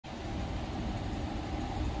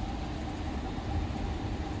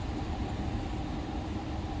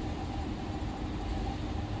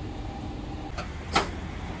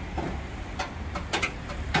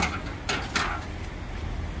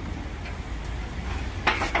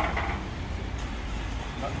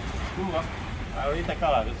screw. I already take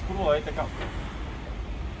out. The screw already take out.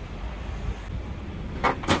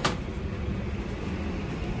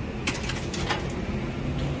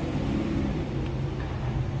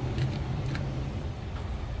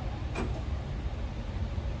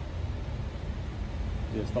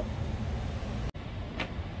 Yeah, stop.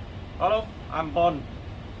 Hello, I'm Bon.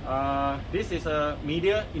 This is a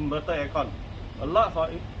Midea inverter aircon. A lot of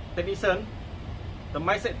technicians, the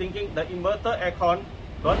mindset thinking the inverter aircon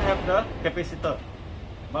don't have the capacitor.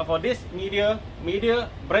 But for this brand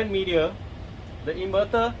Midea, the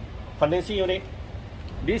inverter condensing unit,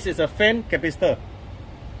 this is a fan capacitor.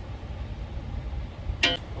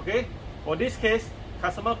 Okay, for this case,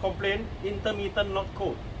 customer complain intermittent not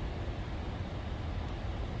cold.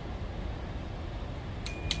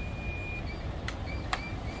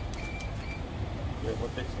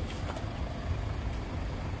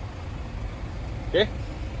 Okay,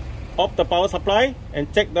 off the power supply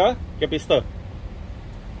and check the capacitor.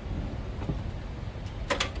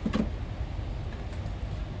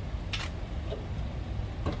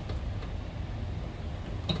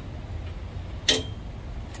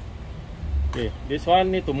 Okay, this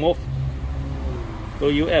one need to move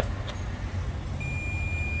to UF.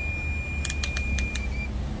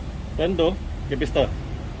 Then to capacitor.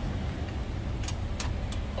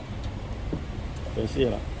 You can see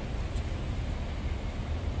lah.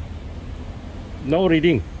 No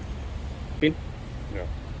reading. Pin. Yeah.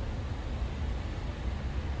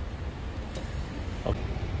 Okay.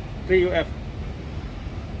 3 UF.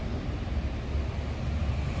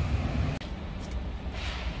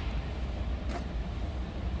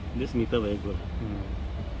 This meter very good.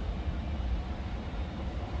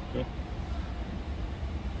 Okay.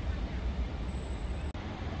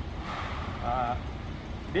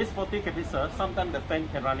 This 40 capacitor, sometimes the fan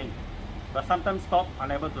can running, but sometimes stop,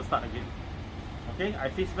 unable to start again. Okay, I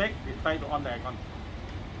fix back, we try to on the aircon.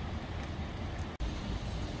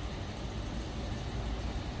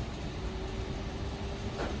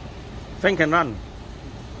 Fan can run.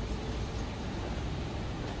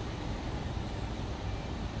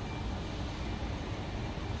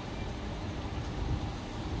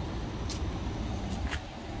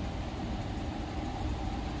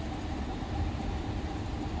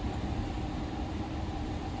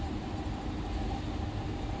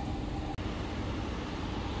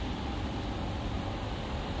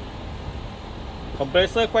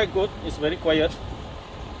 Compressor quite good, it's very quiet.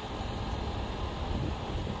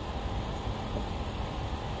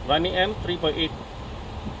 Running M 3.8.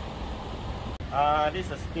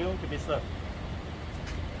 This is new capacitor.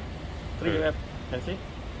 3 UF, can see?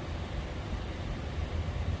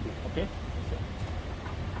 Okay.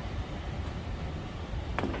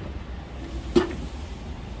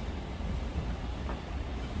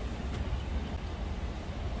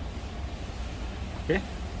 Okay.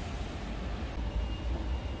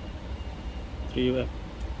 3 UF.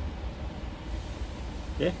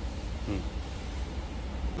 Okay.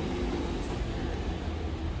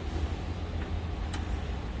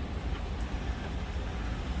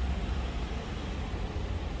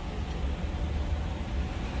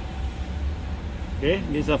 Okay,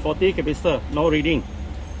 this is a 40 capacitor, no reading.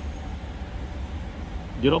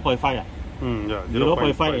 0.5 yeah,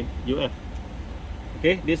 0.5 UF.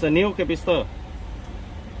 Okay, this is a new capacitor.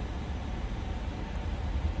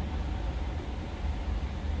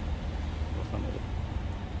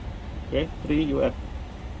 Okay, 3 UF.